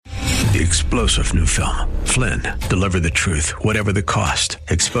The explosive new film, Flynn, deliver the truth, whatever the cost,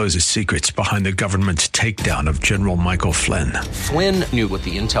 exposes secrets behind the government's takedown of General Michael Flynn. Flynn knew what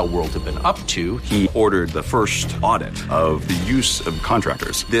the intel world had been up to. He ordered the first audit of the use of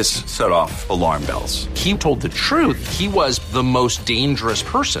contractors. This set off alarm bells. He told the truth. He was the most dangerous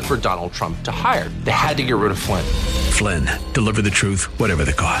person for Donald Trump to hire. They had to get rid of Flynn. Flynn, deliver the truth, whatever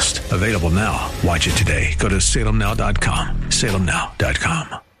the cost. Available now. Watch it today. Go to salemnow.com.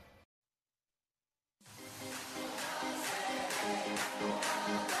 salemnow.com.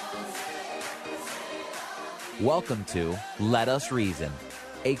 Welcome to Let Us Reason,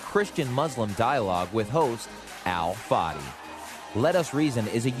 a Christian-Muslim dialogue with host Al Fadi. Let Us Reason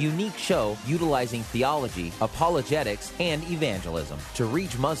is a unique show utilizing theology, apologetics, and evangelism to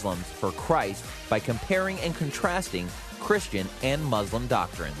reach Muslims for Christ by comparing and contrasting Christian and Muslim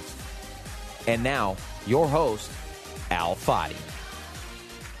doctrines. And now, your host, Al Fadi.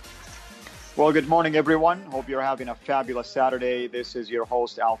 Well, good morning, everyone. Hope you're having a fabulous Saturday. This is your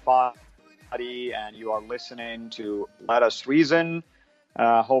host, Al Fadi, and you are listening to Let Us Reason.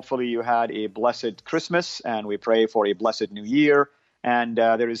 Hopefully you had a blessed Christmas, and we pray for a blessed New Year. And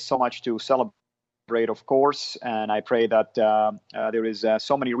there is so much to celebrate, of course, and I pray that there is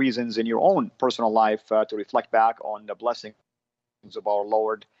so many reasons in your own personal life to reflect back on the blessings of our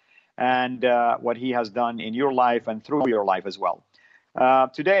Lord and what He has done in your life and through your life as well.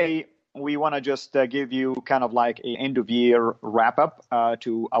 Today, we want to just give you kind of like an end-of-year wrap-up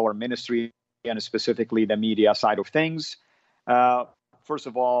to our ministry and specifically the media side of things. First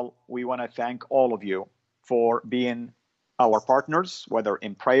of all, we want to thank all of you for being our partners, whether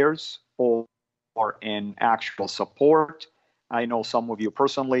in prayers or in actual support. I know some of you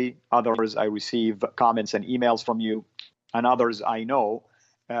personally, others I receive comments and emails from you, and others I know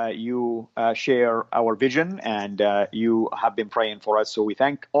you share our vision and you have been praying for us. So we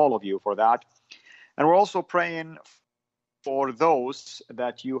thank all of you for that. And we're also praying for those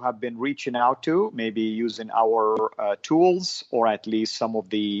that you have been reaching out to, maybe using our tools or at least some of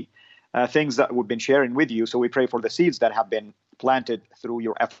the things that we've been sharing with you. So we pray for the seeds that have been planted through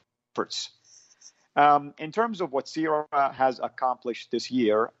your efforts. In terms of what CIRA has accomplished this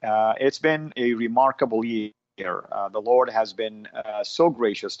year, it's been a remarkable year. The Lord has been so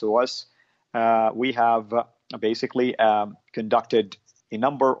gracious to us. We have basically conducted a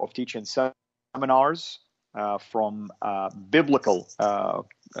number of teaching seminars from biblical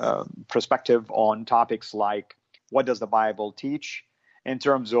perspective on topics like what does the Bible teach in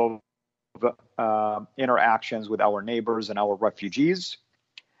terms of interactions with our neighbors and our refugees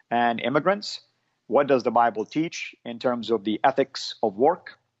and immigrants. What does the Bible teach in terms of the ethics of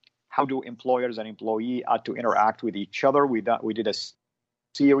work? How do employers and employees ought to interact with each other? We did a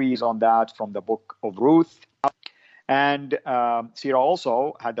series on that from the book of Ruth. And Sierra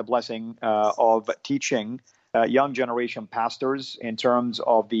also had the blessing of teaching young generation pastors in terms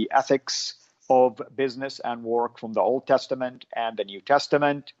of the ethics of business and work from the Old Testament and the New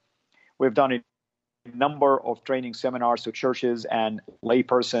Testament. We've done a number of training seminars to churches and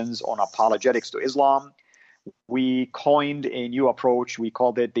laypersons on apologetics to Islam. We coined a new approach. We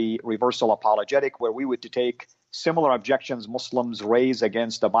called it the reversal apologetic, where we would take similar objections Muslims raise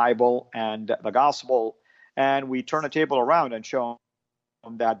against the Bible and the gospel, and we turn the table around and show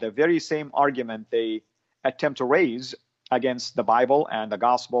that the very same argument they attempt to raise against the Bible and the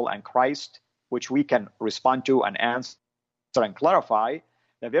gospel and Christ, which we can respond to and answer and clarify,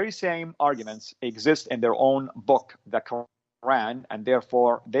 the very same arguments exist in their own book, the Quran, and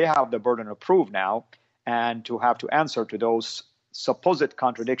therefore they have the burden of proof now and to have to answer to those supposed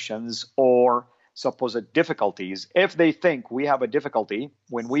contradictions or supposed difficulties. If they think we have a difficulty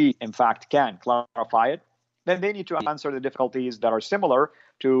when we, in fact, can clarify it, then they need to answer the difficulties that are similar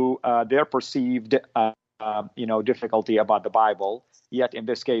to their perceived difficulty about the Bible, yet in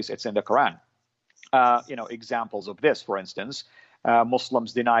this case, it's in the Quran. Examples of this, for instance,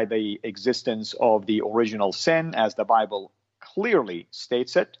 Muslims deny the existence of the original sin as the Bible clearly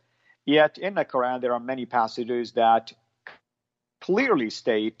states it, yet in the Quran, there are many passages that clearly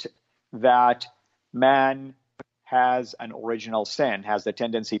state that man has an original sin, has the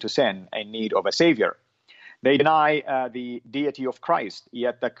tendency to sin, in need of a savior. They deny the deity of Christ,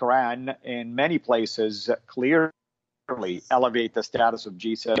 yet the Quran in many places clearly elevate the status of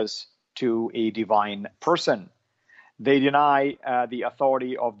Jesus to a divine person. They deny the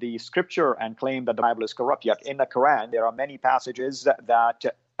authority of the scripture and claim that the Bible is corrupt, yet in the Quran there are many passages that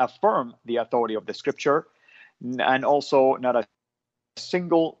affirm the authority of the scripture, and also not a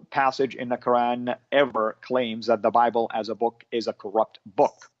single passage in the Quran ever claims that the Bible as a book is a corrupt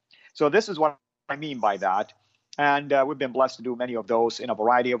book. So this is what I mean by that. And we've been blessed to do many of those in a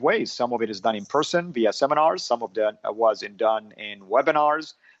variety of ways. Some of it is done in person via seminars. Some of that was done in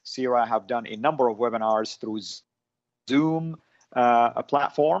webinars. CIRA have done a number of webinars through Zoom, a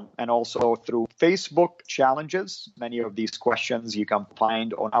platform, and also through Facebook challenges. Many of these questions you can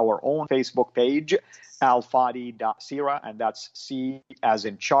find on our own Facebook page, alfadi.cira, and that's C as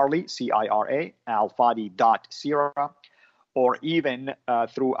in Charlie, C-I-R-A, alfadi.cira, or even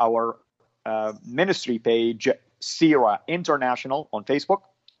through our ministry page, CIRA International on Facebook,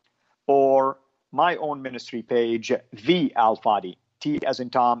 or my own ministry page, The Al-Fadi, T as in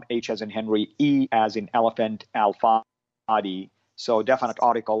Tom, H as in Henry, E as in Elephant, Al-Fadi. So definite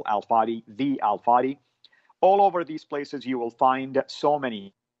article, Al-Fadi, The Al-Fadi. All over these places, you will find so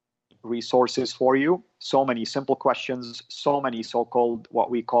many resources for you, so many simple questions, so many so-called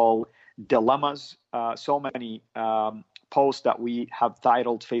what we call dilemmas, so many posts that we have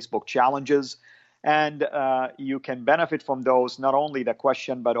titled Facebook challenges. And you can benefit from those, not only the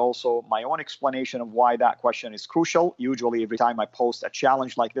question, but also my own explanation of why that question is crucial. Usually every time I post a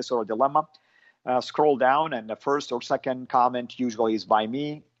challenge like this or a dilemma, scroll down and the first or second comment usually is by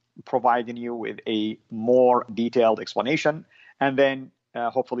me, providing you with a more detailed explanation. And then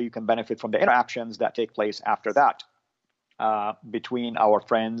hopefully you can benefit from the interactions that take place after that between our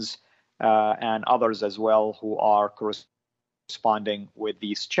friends and others as well who are corresponding with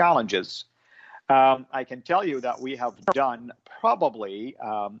these challenges. I can tell you that we have done probably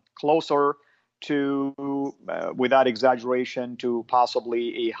closer to, without exaggeration, to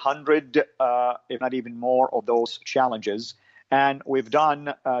possibly 100, if not even more, of those challenges. And we've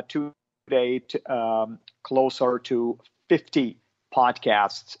done to date closer to 50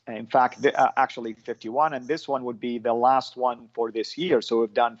 podcasts. In fact, actually 51, and this one would be the last one for this year. So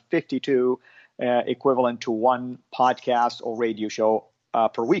we've done 52, equivalent to one podcast or radio show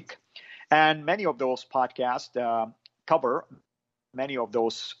per week. And many of those podcasts cover many of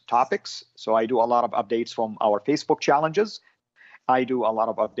those topics. So I do a lot of updates from our Facebook challenges. I do a lot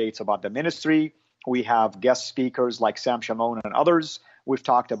of updates about the ministry. We have guest speakers like Sam Shamoun and others. We've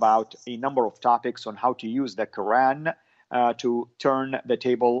talked about a number of topics on how to use the Quran to turn the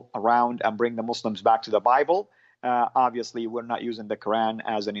table around and bring the Muslims back to the Bible. Obviously, we're not using the Quran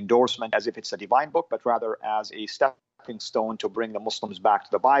as an endorsement as if it's a divine book, but rather as a stepping stone to bring the Muslims back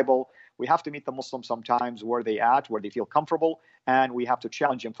to the Bible. We have to meet the Muslims sometimes where they at, where they feel comfortable, and we have to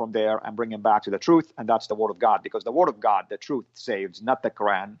challenge them from there and bring them back to the truth, and that's the Word of God, because the Word of God, the truth, saves, not the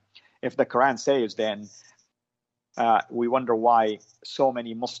Quran. If the Quran saves, then we wonder why so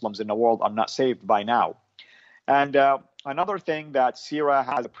many Muslims in the world are not saved by now. And another thing that CIRA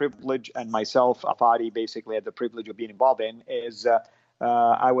has the privilege, and myself, Al-Fadi, basically had the privilege of being involved in, is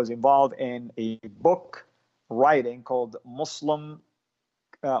I was involved in a book writing called Muslim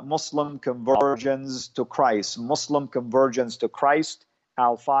Convergence to Christ. Muslim Convergence to Christ.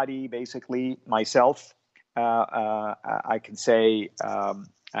 Al-Fadi, basically myself. I can say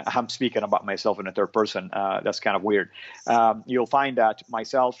I'm speaking about myself in a third person. That's kind of weird. You'll find that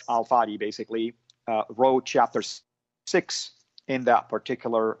myself, Al-Fadi, basically wrote chapter 6 in that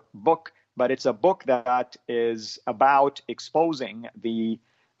particular book. But it's a book that is about exposing the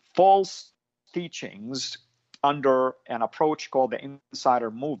false teachings under an approach called the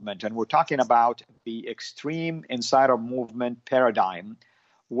insider movement. And we're talking about the extreme insider movement paradigm,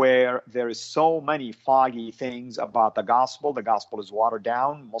 where there is so many foggy things about the gospel. The gospel is watered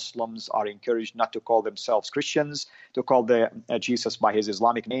down. Muslims are encouraged not to call themselves Christians, to call Jesus by his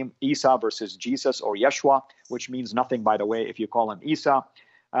Islamic name, Isa versus Jesus or Yeshua, which means nothing, by the way, if you call him Isa.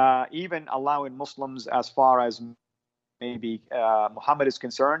 Even allowing Muslims, as far as maybe Muhammad is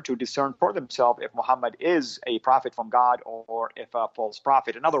concerned, to discern for themselves if Muhammad is a prophet from God or if a false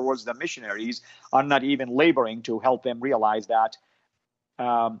prophet. In other words, the missionaries are not even laboring to help them realize that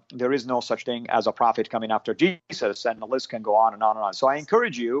there is no such thing as a prophet coming after Jesus, and the list can go on and on and on. So I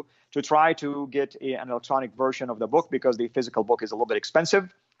encourage you to try to get an electronic version of the book, because the physical book is a little bit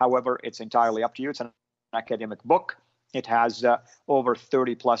expensive. However, it's entirely up to you. It's an academic book. It has over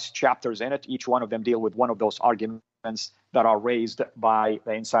 30 plus chapters in it. Each one of them deal with one of those arguments that are raised by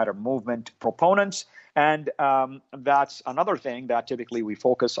the insider movement proponents. And that's another thing that typically we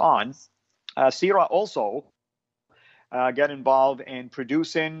focus on. CIRA also get involved in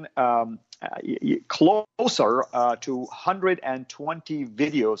producing closer to 120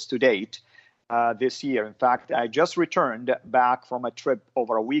 videos to date this year. In fact, I just returned back from a trip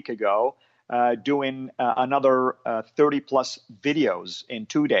over a week ago, doing another 30 plus videos in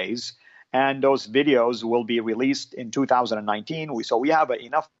 2 days. And those videos will be released in 2019. So we have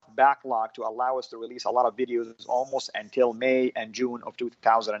enough backlog to allow us to release a lot of videos almost until May and June of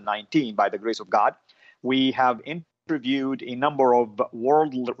 2019 by the grace of God. we have interviewed a number of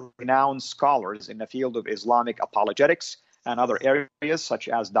world-renowned scholars in the field of Islamic apologetics and other areas, such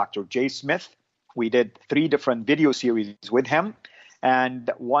as Dr. Jay Smith. We did 3 different video series with him, and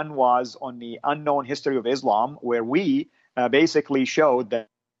one was on the unknown history of Islam, where we basically showed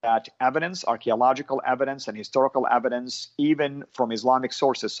that evidence, archaeological evidence and historical evidence, even from Islamic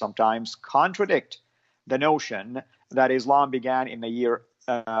sources sometimes, contradict the notion that Islam began in the year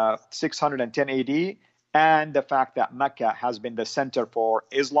 610 AD, and the fact that Mecca has been the center for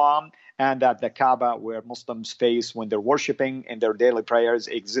Islam, and that the Kaaba, where Muslims face when they're worshiping in their daily prayers,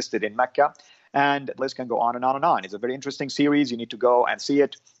 existed in Mecca. And the list can go on and on and on. It's a very interesting series. You need to go and see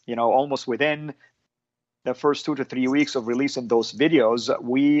it. Almost within the first 2 to 3 weeks of releasing those videos,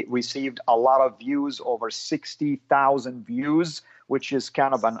 we received a lot of views, over 60,000 views, which is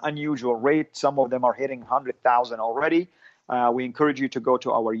kind of an unusual rate. Some of them are hitting 100,000 already. We encourage you to go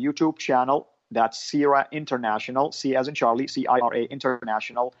to our YouTube channel. That's CIRA International, C as in Charlie, CIRA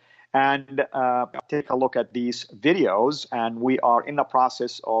International, and take a look at these videos. And we are in the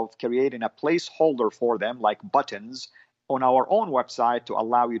process of creating a placeholder for them, like buttons, on our own website to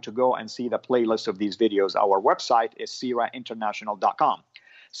allow you to go and see the playlist of these videos. Our website is CIRAInternational.com.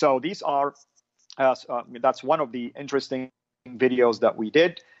 So these are, that's one of the interesting videos that we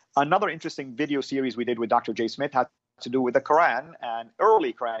did. Another interesting video series we did with Dr. Jay Smith had to do with the Quran and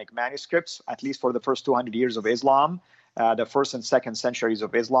early Quranic manuscripts, at least for the first 200 years of Islam, the 1st and 2nd centuries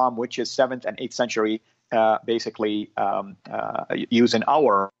of Islam, which is 7th and 8th century, basically using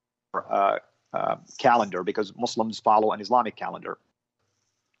our calendar, because Muslims follow an Islamic calendar.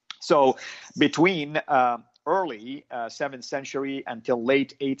 So between early 7th century until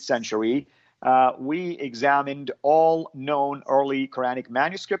late 8th century, we examined all known early Quranic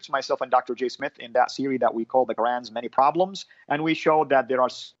manuscripts, myself and Dr. Jay Smith, in that series that we call The Quran's Many Problems. And we showed that there are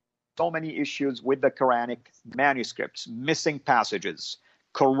so many issues with the Quranic manuscripts: missing passages,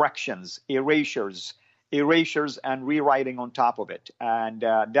 corrections, erasures, and rewriting on top of it. And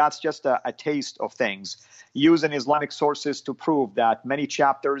that's just a taste of things. Using Islamic sources to prove that many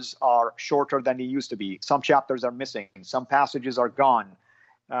chapters are shorter than they used to be. Some chapters are missing. Some passages are gone.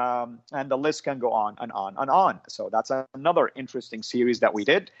 And the list can go on and on and on. So that's another interesting series that we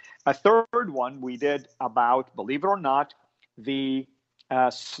did. A third one we did about, believe it or not, the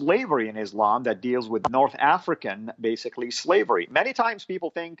slavery in Islam, that deals with North African, basically, slavery. Many times people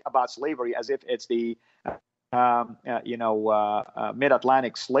think about slavery as if it's the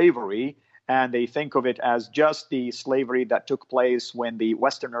mid-Atlantic slavery, and they think of it as just the slavery that took place when the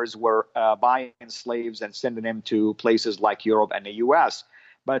Westerners were buying slaves and sending them to places like Europe and the U.S.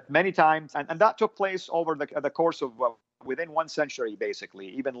 But many times, and that took place over the course of within 1 century, basically,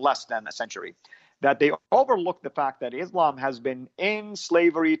 even less than a century, that they overlooked the fact that Islam has been in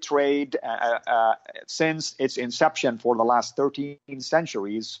slavery trade since its inception for the last 13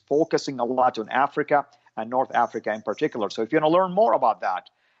 centuries, focusing a lot on Africa and North Africa in particular. So if you want to learn more about that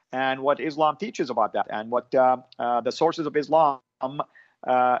and what Islam teaches about that and what the sources of Islam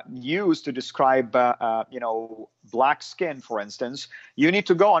used to describe, black skin, for instance, you need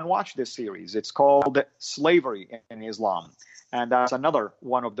to go and watch this series. It's called Slavery in Islam. And that's another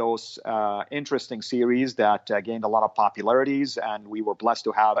one of those interesting series that gained a lot of popularities, and we were blessed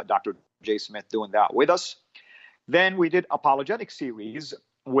to have Dr. Jay Smith doing that with us. Then we did apologetic series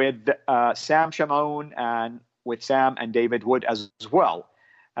with Sam Shamoun and with Sam and David Wood as well.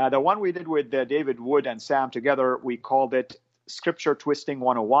 The one we did with David Wood and Sam together, we called it Scripture Twisting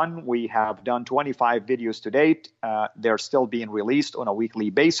 101. We have done 25 videos to date. They're still being released on a weekly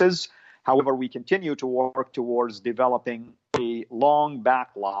basis. However, we continue to work towards developing a long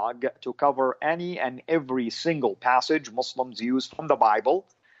backlog to cover any and every single passage Muslims use from the Bible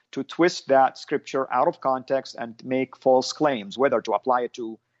to twist that scripture out of context and make false claims, whether to apply it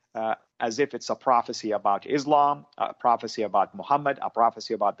to as if it's a prophecy about Islam, a prophecy about Muhammad, a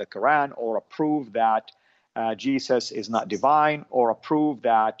prophecy about the Quran, or a proof that Jesus is not divine, or a proof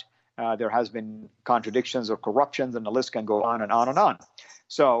that there has been contradictions or corruptions, and the list can go on and on and on.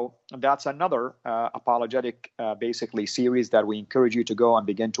 So that's another apologetic, basically, series that we encourage you to go and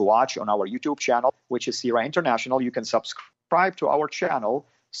begin to watch on our YouTube channel, which is CIRA International. You can subscribe to our channel,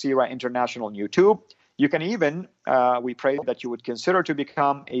 CIRA International on YouTube. You can even, we pray that you would consider to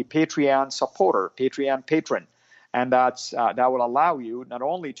become a Patreon supporter, Patreon patron. And that will allow you not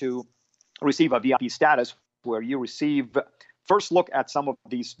only to receive a VIP status where you receive first look at some of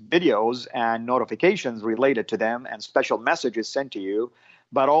these videos and notifications related to them and special messages sent to you,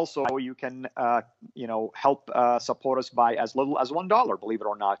 but also you can, help support us by as little as $1, believe it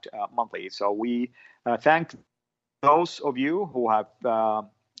or not, monthly. So we thank those of you who have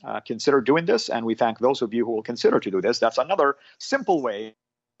consider doing this, and we thank those of you who will consider to do this. That's another simple way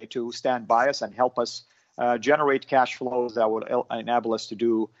to stand by us and help us generate cash flows that will enable us to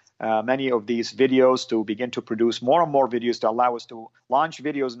do many of these videos, to begin to produce more and more videos, to allow us to launch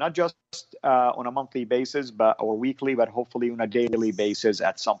videos not just on a monthly basis or weekly, but hopefully on a daily basis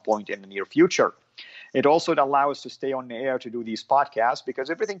at some point in the near future. It also allows us to stay on the air to do these podcasts, because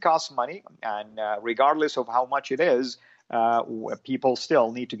everything costs money, and regardless of how much it is, people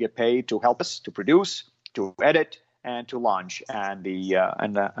still need to get paid to help us to produce, to edit, and to launch, and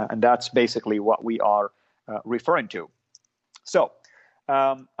that's basically what we are referring to. So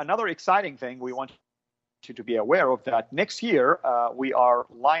another exciting thing we want you to be aware of, that next year we are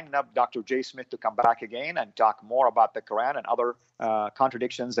lining up Dr. Jay Smith to come back again and talk more about the Quran and other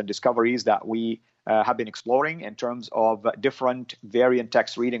contradictions and discoveries that we have been exploring in terms of different variant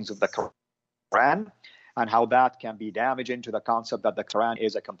text readings of the Quran, and how that can be damaging to the concept that the Quran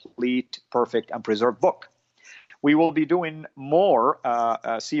is a complete, perfect, and preserved book. We will be doing more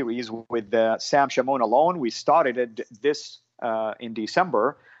series with Sam Shamoun alone. We started this in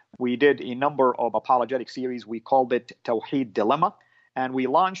December. We did a number of apologetic series. We called it Tawheed Dilemma. And we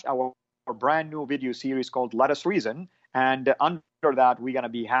launched our brand new video series called Let Us Reason. And under that, we're going to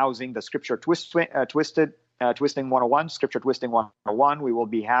be housing the Scripture Twisting 101, Scripture Twisting 101. We will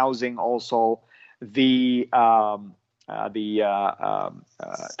be housing also the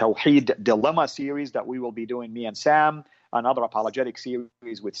Tawheed Dilemma series that we will be doing, me and Sam, another apologetic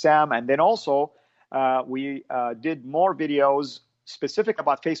series with Sam. And then also we did more videos specific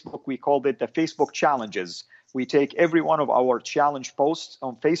about Facebook. We called it the Facebook Challenges. We take every one of our challenge posts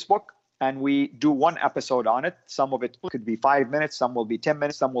on Facebook and we do one episode on it. Some of it could be 5 minutes, some will be 10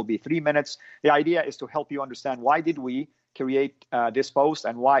 minutes, some will be 3 minutes. The idea is to help you understand, why did we create this post,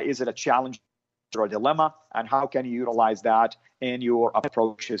 and why is it a challenge or a dilemma, and how can you utilize that in your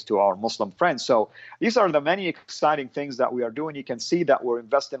approaches to our Muslim friends. So these are the many exciting things that we are doing. You can see that we're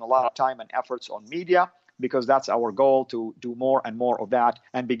investing a lot of time and efforts on media, because that's our goal, to do more and more of that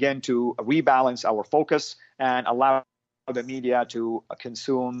and begin to rebalance our focus and allow the media to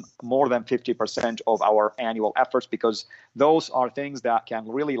consume more than 50% of our annual efforts, because those are things that can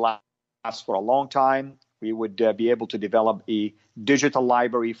really last for a long time. We would be able to develop a digital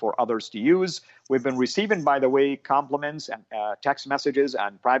library for others to use. We've been receiving, by the way, compliments and text messages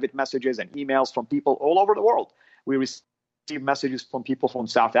and private messages and emails from people all over the world. We receive messages from people from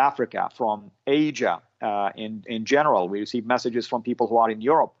South Africa, from Asia in general. We receive messages from people who are in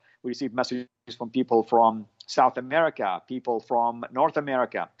Europe. We receive messages from people from South America, people from North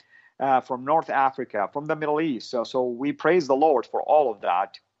America, from North Africa, from the Middle East. So we praise the Lord for all of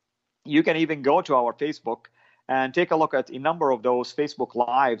that. You can even go to our Facebook and take a look at a number of those Facebook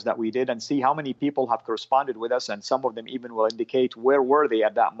Lives that we did and see how many people have corresponded with us. And some of them even will indicate where were they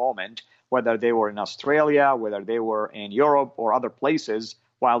at that moment, whether they were in Australia, whether they were in Europe or other places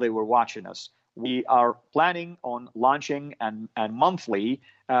while they were watching us. We are planning on launching and monthly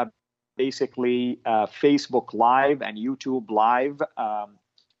basically Facebook Live and YouTube Live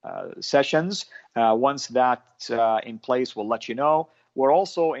sessions. Once that's in place, we'll let you know. We're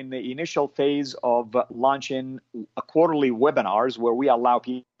also in the initial phase of launching quarterly webinars where we allow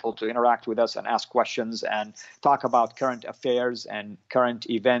people to interact with us and ask questions and talk about current affairs and current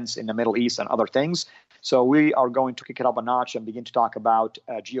events in the Middle East and other things. So we are going to kick it up a notch and begin to talk about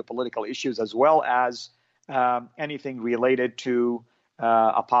geopolitical issues, as well as anything related to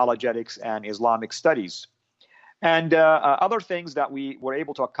apologetics and Islamic studies. And other things that we were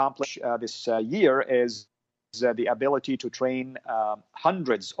able to accomplish this year is the ability to train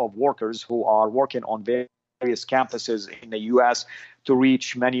hundreds of workers who are working on various campuses in the U.S. to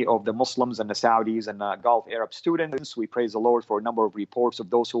reach many of the Muslims and the Saudis and the Gulf Arab students. We praise the Lord for a number of reports of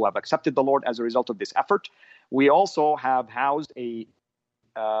those who have accepted the Lord as a result of this effort. We also have housed a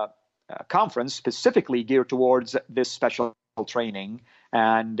conference specifically geared towards this special training.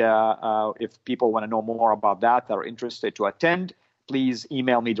 And if people want to know more about that, are interested to attend, please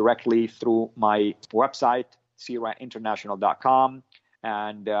email me directly through my website, CIRAinternational.com.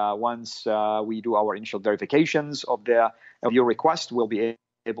 And once we do our initial verifications of your request, we'll be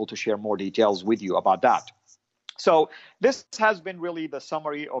able to share more details with you about that. So this has been really the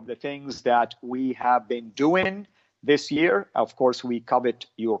summary of the things that we have been doing this year. Of course, we covet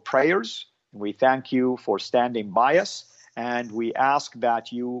your prayers. We thank you for standing by us. And we ask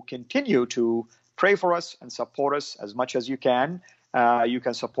that you continue to pray for us and support us as much as you can. You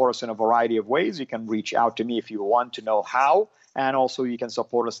can support us in a variety of ways. You can reach out to me if you want to know how. And also you can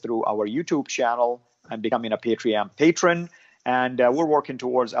support us through our YouTube channel and becoming a Patreon patron. And we're working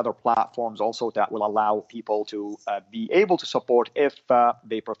towards other platforms also that will allow people to be able to support if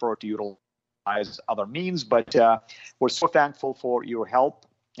they prefer to utilize other means. But we're so thankful for your help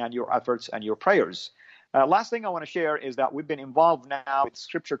and your efforts and your prayers. Last thing I want to share is that we've been involved now with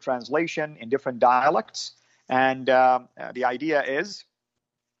scripture translation in different dialects. And the idea is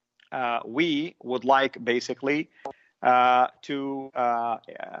we would like basically to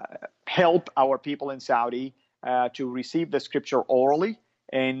help our people in Saudi to receive the scripture orally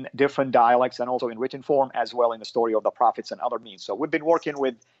in different dialects and also in written form, as well in the story of the prophets and other means. So we've been working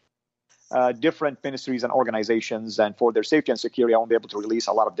with different ministries and organizations, and for their safety and security, I won't be able to release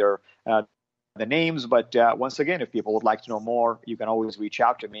a lot of their the names. But once again, if people would like to know more, you can always reach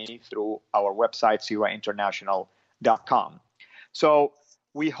out to me through our website, sirainternational.com. So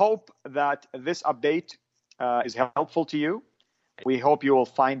we hope that this update is helpful to you. We hope you will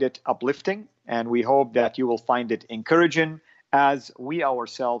find it uplifting, and we hope that you will find it encouraging, as we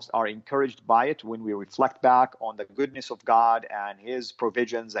ourselves are encouraged by it when we reflect back on the goodness of God and His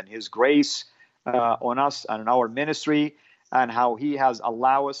provisions and His grace on us and in our ministry, and how He has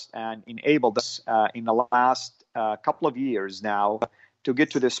allowed us and enabled us in the last couple of years now to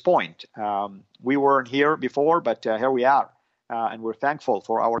get to this point. We weren't here before, but here we are, and we're thankful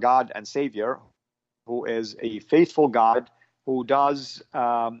for our God and Savior, who is a faithful God, who does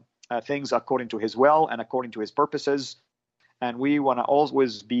things according to His will and according to His purposes. And we want to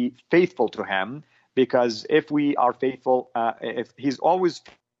always be faithful to Him, because if we are faithful, if He's always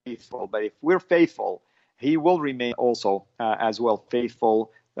faithful, but if we're faithful, He will remain also as well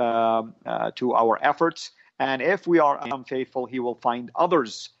faithful to our efforts. And if we are unfaithful, He will find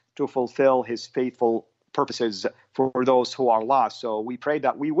others to fulfill His faithful purposes for those who are lost. So we pray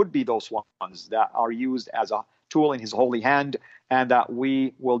that we would be those ones that are used as a tool in His holy hand, and that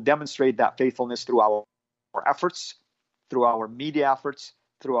we will demonstrate that faithfulness through our efforts, through our media efforts,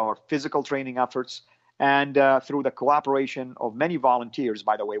 through our physical training efforts, and through the cooperation of many volunteers.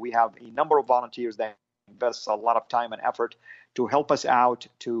 By the way, we have a number of volunteers that invest a lot of time and effort to help us out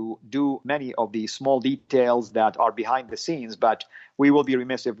to do many of the small details that are behind the scenes, but we will be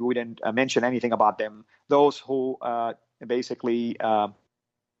remiss if we didn't mention anything about them. Those who basically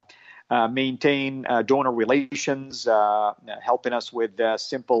maintain donor relations, helping us with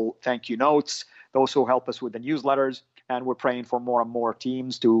simple thank you notes, those who help us with the newsletters, and we're praying for more and more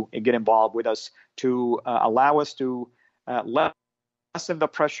teams to get involved with us to allow us to lessen the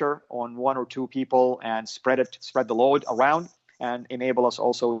pressure on one or two people and spread the load around, and enable us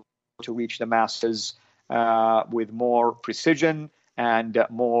also to reach the masses with more precision and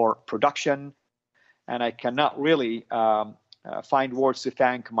more production. And I cannot really find words to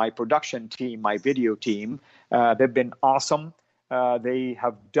thank my production team, my video team. They've been awesome. They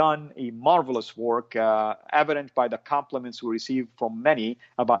have done a marvelous work, evident by the compliments we received from many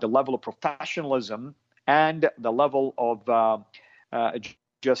about the level of professionalism and the level of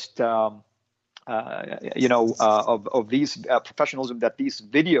of these professionalism that these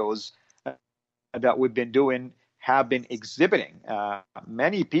videos that we've been doing have been exhibiting.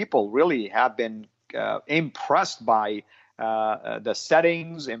 Many people really have been impressed by the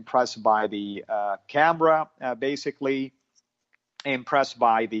settings, impressed by the camera, basically impressed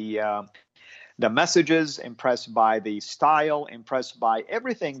by the messages, impressed by the style, impressed by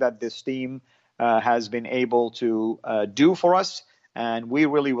everything that this team has been able to do for us. And we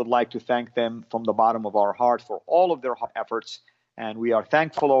really would like to thank them from the bottom of our heart for all of their efforts. And we are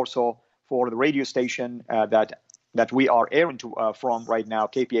thankful also for the radio station that we are airing from right now,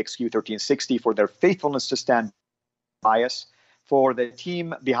 KPXQ 1360, for their faithfulness to stand by us, for the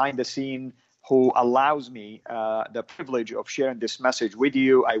team behind the scene who allows me the privilege of sharing this message with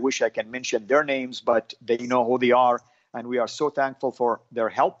you. I wish I can mention their names, but they know who they are, and we are so thankful for their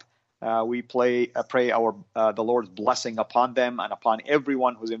help. We pray the Lord's blessing upon them and upon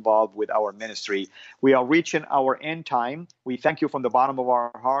everyone who's involved with our ministry. We are reaching our end time. We thank you from the bottom of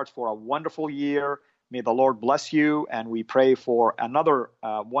our hearts for a wonderful year. May the Lord bless you, and we pray for another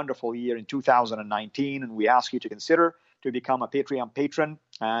wonderful year in 2019. And we ask you to consider to become a Patreon patron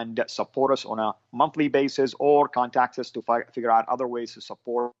and support us on a monthly basis, or contact us to figure out other ways to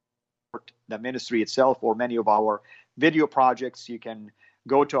support the ministry itself or many of our video projects. You can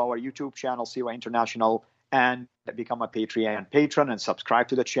go to our YouTube channel, CIRA International, and become a Patreon patron and subscribe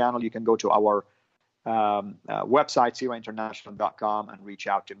to the channel. You can go to our website, CIRAinternational.com, and reach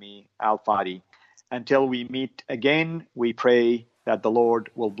out to me, Al Fadi. Until we meet again, we pray that the Lord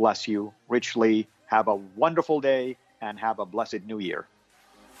will bless you richly. Have a wonderful day and have a blessed new year.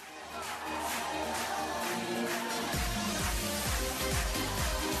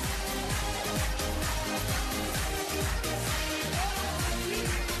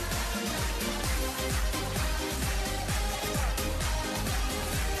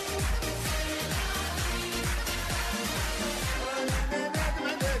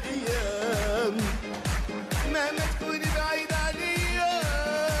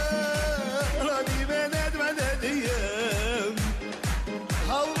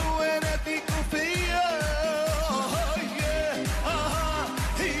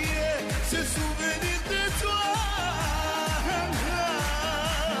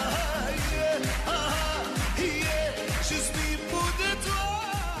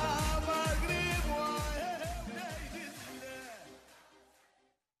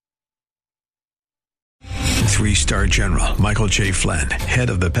 3-star general Michael J. Flynn,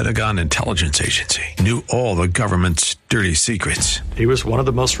 head of the Pentagon Intelligence Agency, knew all the government's dirty secrets. He was one of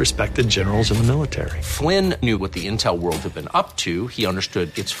the most respected generals in the military. Flynn knew what the intel world had been up to. He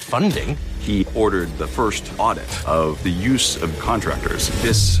understood its funding. He ordered the first audit of the use of contractors.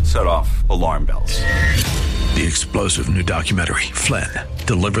 This set off alarm bells. The explosive new documentary, Flynn,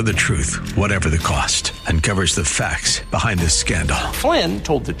 Deliver the Truth, Whatever the Cost, uncovers the facts behind this scandal. Flynn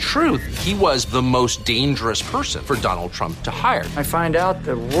told the truth. He was the most dangerous person for Donald Trump to hire. I find out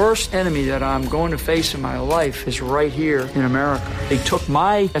the worst enemy that I'm going to face in my life is right here in America. They took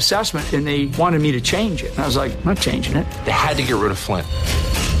my assessment and they wanted me to change it. And I was like, I'm not changing it. They had to get rid of Flynn.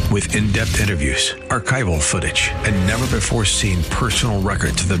 With in-depth interviews, archival footage, and never-before-seen personal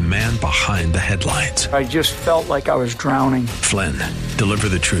records of the man behind the headlines. I just felt like I was drowning. Flynn, Deliver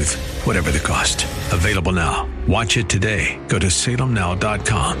the Truth, Whatever the Cost. Available now. Watch it today. Go to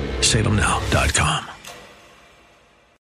salemnow.com. salemnow.com.